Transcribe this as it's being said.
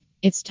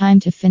It's time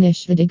to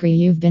finish the degree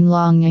you've been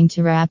longing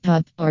to wrap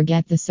up or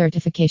get the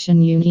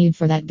certification you need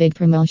for that big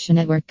promotion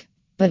at work.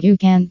 But you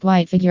can't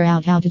quite figure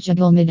out how to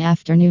juggle mid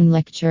afternoon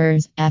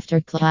lectures, after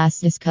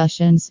class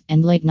discussions,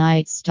 and late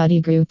night study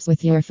groups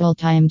with your full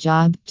time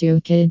job,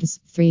 2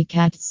 kids, 3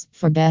 cats,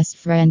 4 best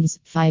friends,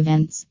 5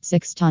 aunts,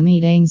 6 ton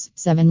meetings,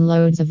 7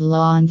 loads of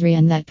laundry,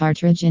 and that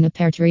partridge in a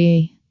pear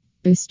tree.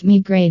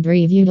 Boostmygrade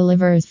Review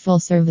delivers full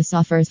service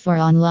offers for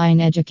online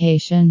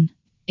education.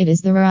 It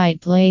is the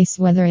right place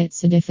whether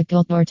it's a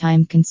difficult or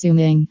time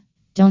consuming.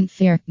 Don't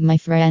fear, my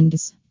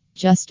friends.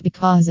 Just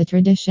because a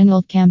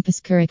traditional campus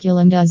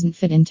curriculum doesn't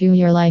fit into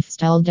your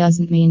lifestyle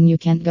doesn't mean you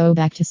can't go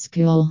back to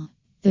school.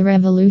 The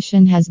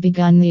revolution has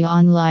begun, the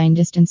online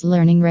distance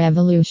learning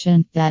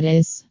revolution, that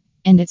is.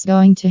 And it's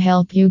going to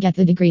help you get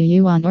the degree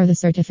you want or the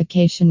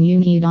certification you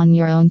need on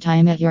your own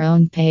time at your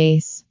own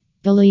pace.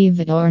 Believe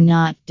it or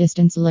not,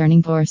 distance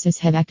learning courses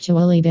have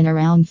actually been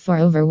around for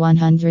over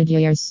 100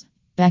 years.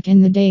 Back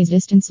in the days,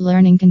 distance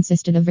learning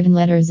consisted of written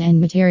letters and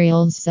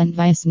materials sent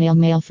via snail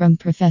mail from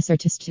professor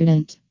to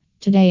student.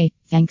 Today,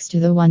 thanks to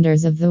the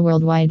wonders of the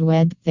World Wide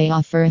Web, they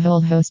offer a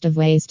whole host of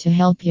ways to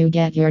help you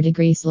get your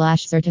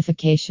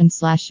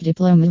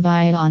degree/certification/diploma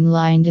via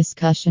online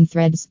discussion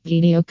threads,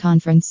 video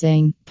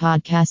conferencing,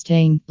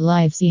 podcasting,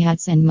 live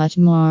chats, and much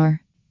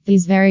more.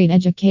 These varied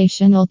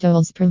educational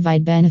tools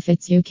provide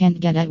benefits you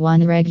can't get at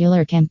one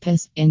regular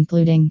campus,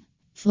 including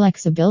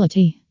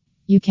flexibility.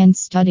 You can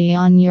study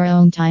on your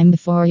own time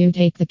before you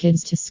take the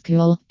kids to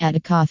school, at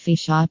a coffee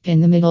shop in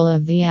the middle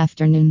of the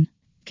afternoon.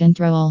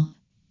 Control.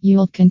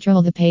 You'll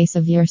control the pace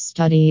of your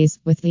studies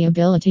with the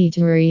ability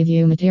to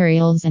review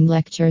materials and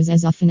lectures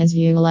as often as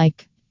you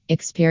like.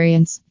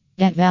 Experience.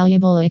 Get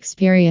valuable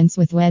experience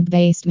with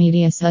web-based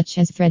media such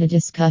as threaded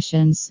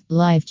discussions,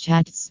 live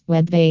chats,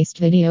 web-based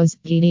videos,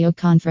 video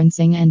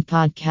conferencing, and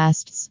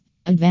podcasts.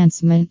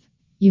 Advancement.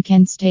 You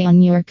can stay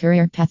on your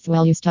career path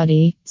while you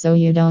study, so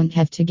you don't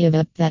have to give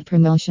up that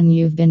promotion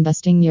you've been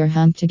busting your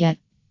hump to get.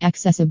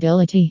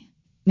 Accessibility.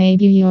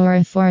 Maybe you're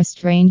a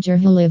forest ranger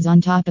who lives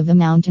on top of a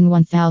mountain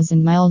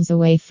 1,000 miles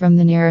away from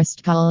the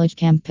nearest college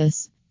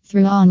campus.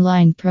 Through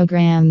online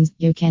programs,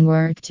 you can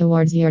work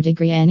towards your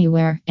degree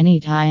anywhere,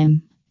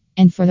 anytime.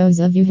 And for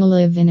those of you who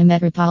live in a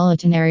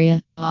metropolitan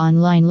area,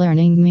 online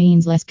learning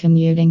means less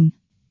commuting.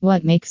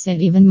 What makes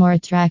it even more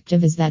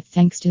attractive is that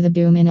thanks to the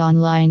boom in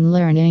online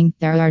learning,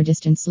 there are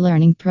distance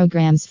learning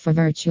programs for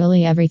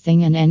virtually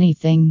everything and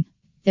anything.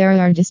 There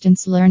are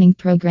distance learning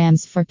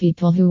programs for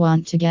people who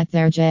want to get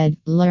their JED,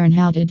 learn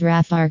how to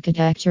draft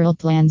architectural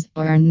plans,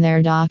 or earn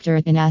their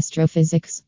doctorate in astrophysics.